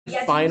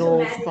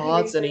final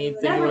thoughts?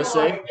 Anything you want to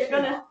say?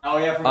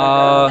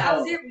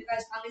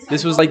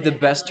 This was like the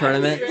best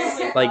tournament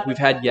like we've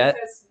had yet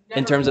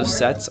in terms of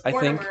sets, I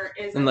think,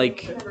 and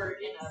like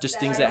just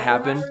things that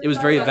happened. It was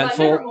very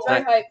eventful.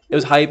 It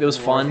was hype. It was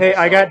fun. Hey,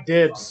 I got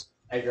dibs.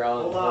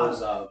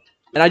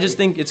 And I just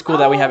think it's cool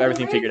that we have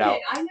everything figured out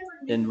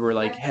and we're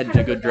like headed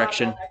in a good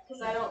direction.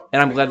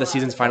 And I'm glad the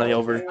season's finally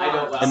over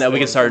and that we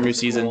can start a new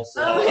season.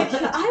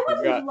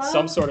 We've got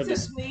some sort of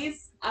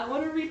please. I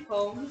want to read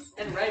poems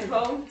and write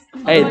poems.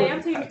 Hey,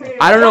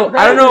 I don't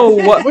know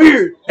what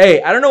weird.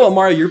 Hey, I don't know what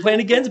Mario you're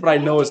playing against, but I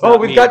know it's not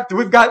we've me.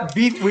 got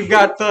beef. We've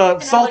got the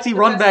salty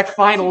runback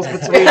finals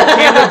between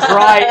Canada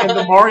Dry and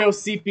the Mario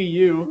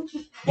CPU.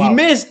 Wow. He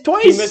missed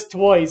twice. He missed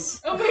twice.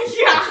 Oh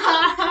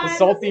my god! The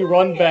salty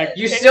runback.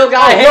 You still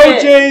got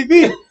hit.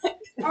 JV.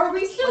 Are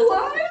we still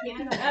live?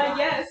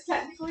 Yes,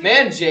 technically.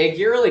 Man, Jake,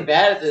 you're really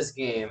bad at this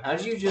game. How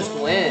did you just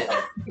win?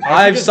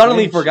 I've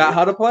suddenly forgot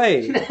how to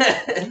play.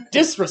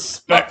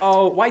 Disrespect.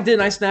 Oh, why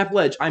didn't I snap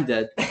ledge? I'm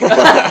dead.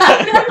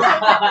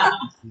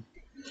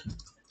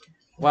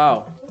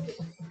 Wow.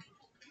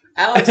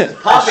 Alex is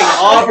popping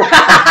off.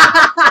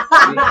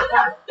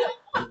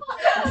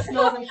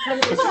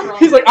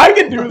 He's like, I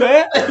can do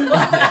that.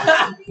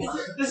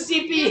 The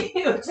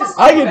CPU just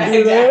I can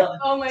do that.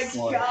 Oh my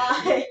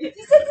god.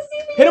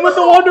 Hit him with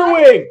the Wonder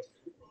Wing.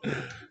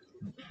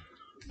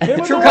 Hit him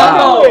with the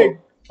Wonder Wing.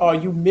 Oh,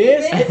 you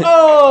missed?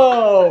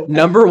 Oh.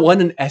 Number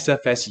 1 in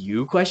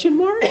SFSU? Question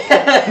mark?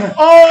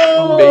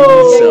 Oh.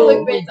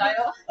 Maybe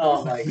so.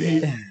 Oh my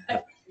god.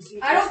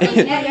 I don't think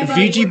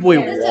anybody VG boy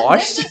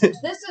washed. This is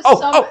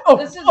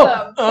this is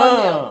a fun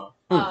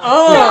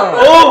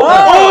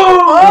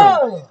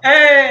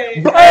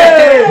Hey!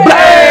 Hey!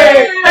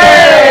 Hey!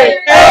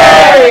 Hey!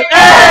 Hey!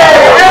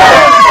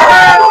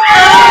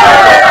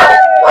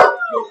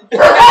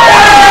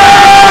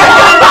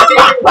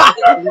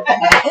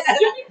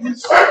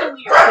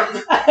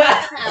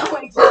 Oh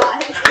my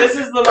god. This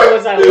is the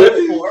moments I live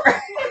for.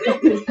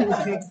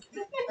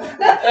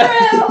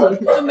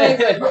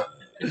 Amazing.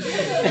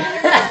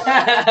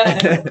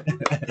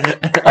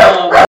 Oh